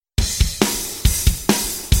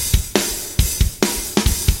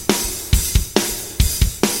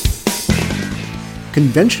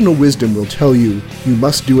Conventional wisdom will tell you you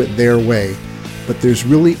must do it their way, but there's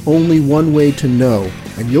really only one way to know,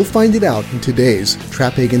 and you'll find it out in today's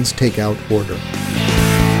Traphagen's Takeout Order.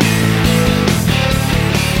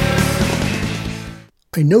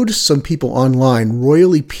 I noticed some people online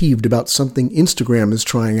royally peeved about something Instagram is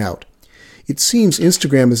trying out. It seems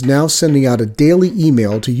Instagram is now sending out a daily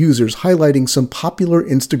email to users highlighting some popular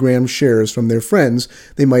Instagram shares from their friends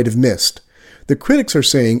they might have missed. The critics are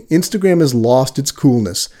saying Instagram has lost its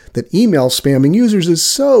coolness, that email spamming users is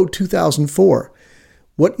so 2004.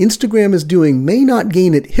 What Instagram is doing may not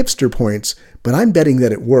gain it hipster points, but I'm betting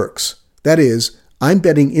that it works. That is, I'm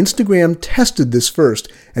betting Instagram tested this first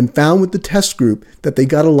and found with the test group that they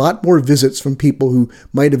got a lot more visits from people who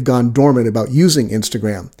might have gone dormant about using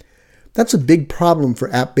Instagram. That's a big problem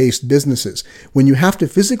for app-based businesses. When you have to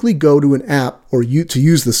physically go to an app or to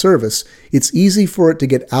use the service, it's easy for it to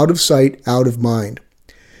get out of sight, out of mind.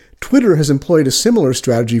 Twitter has employed a similar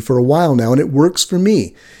strategy for a while now, and it works for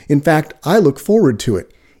me. In fact, I look forward to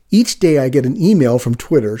it. Each day I get an email from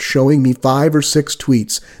Twitter showing me 5 or 6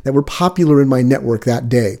 tweets that were popular in my network that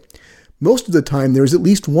day. Most of the time there is at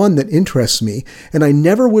least one that interests me, and I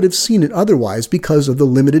never would have seen it otherwise because of the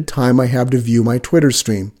limited time I have to view my Twitter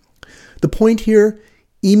stream. The point here,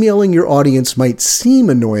 emailing your audience might seem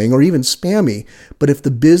annoying or even spammy, but if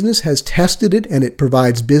the business has tested it and it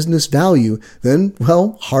provides business value, then,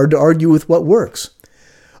 well, hard to argue with what works.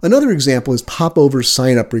 Another example is popover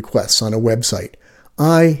sign-up requests on a website.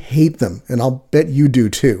 I hate them, and I'll bet you do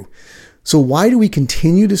too. So why do we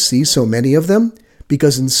continue to see so many of them?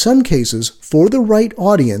 Because in some cases, for the right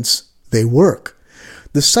audience, they work.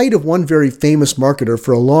 The site of one very famous marketer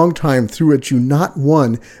for a long time threw at you not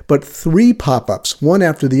 1, but 3 pop-ups, one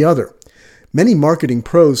after the other. Many marketing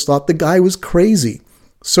pros thought the guy was crazy.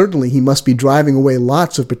 Certainly he must be driving away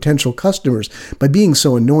lots of potential customers by being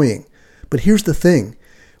so annoying. But here's the thing.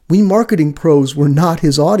 We marketing pros were not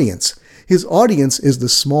his audience. His audience is the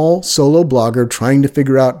small solo blogger trying to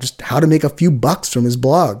figure out just how to make a few bucks from his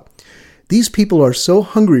blog. These people are so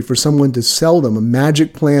hungry for someone to sell them a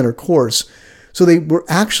magic plan or course, so they were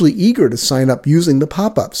actually eager to sign up using the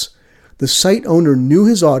pop-ups. The site owner knew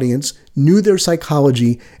his audience, knew their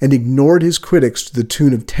psychology, and ignored his critics to the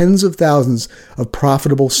tune of tens of thousands of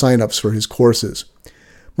profitable sign-ups for his courses.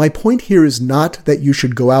 My point here is not that you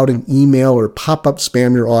should go out and email or pop-up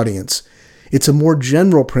spam your audience. It's a more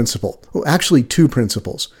general principle. Well, actually 2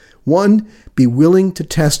 principles. 1, be willing to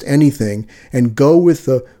test anything and go with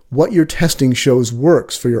what your testing shows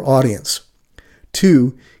works for your audience.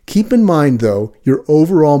 2, keep in mind, though, your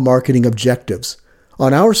overall marketing objectives.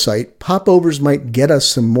 On our site, popovers might get us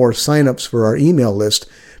some more signups for our email list,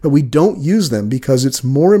 but we don't use them because it's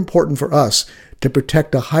more important for us to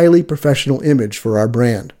protect a highly professional image for our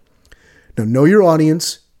brand. Now, know your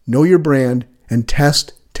audience, know your brand, and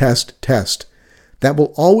test, test, test. That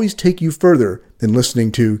will always take you further than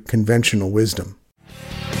listening to conventional wisdom.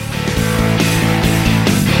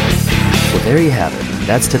 Well, there you have it.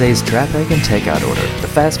 That's today's Traphagen Takeout Order, the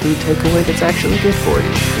fast food takeaway that's actually good for you.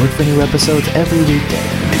 Look for new episodes every weekday,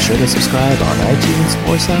 and be sure to subscribe on iTunes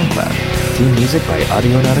or SoundCloud. Theme music by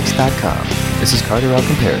Audionautics.com. This is Carter L.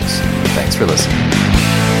 Compares. Thanks for listening.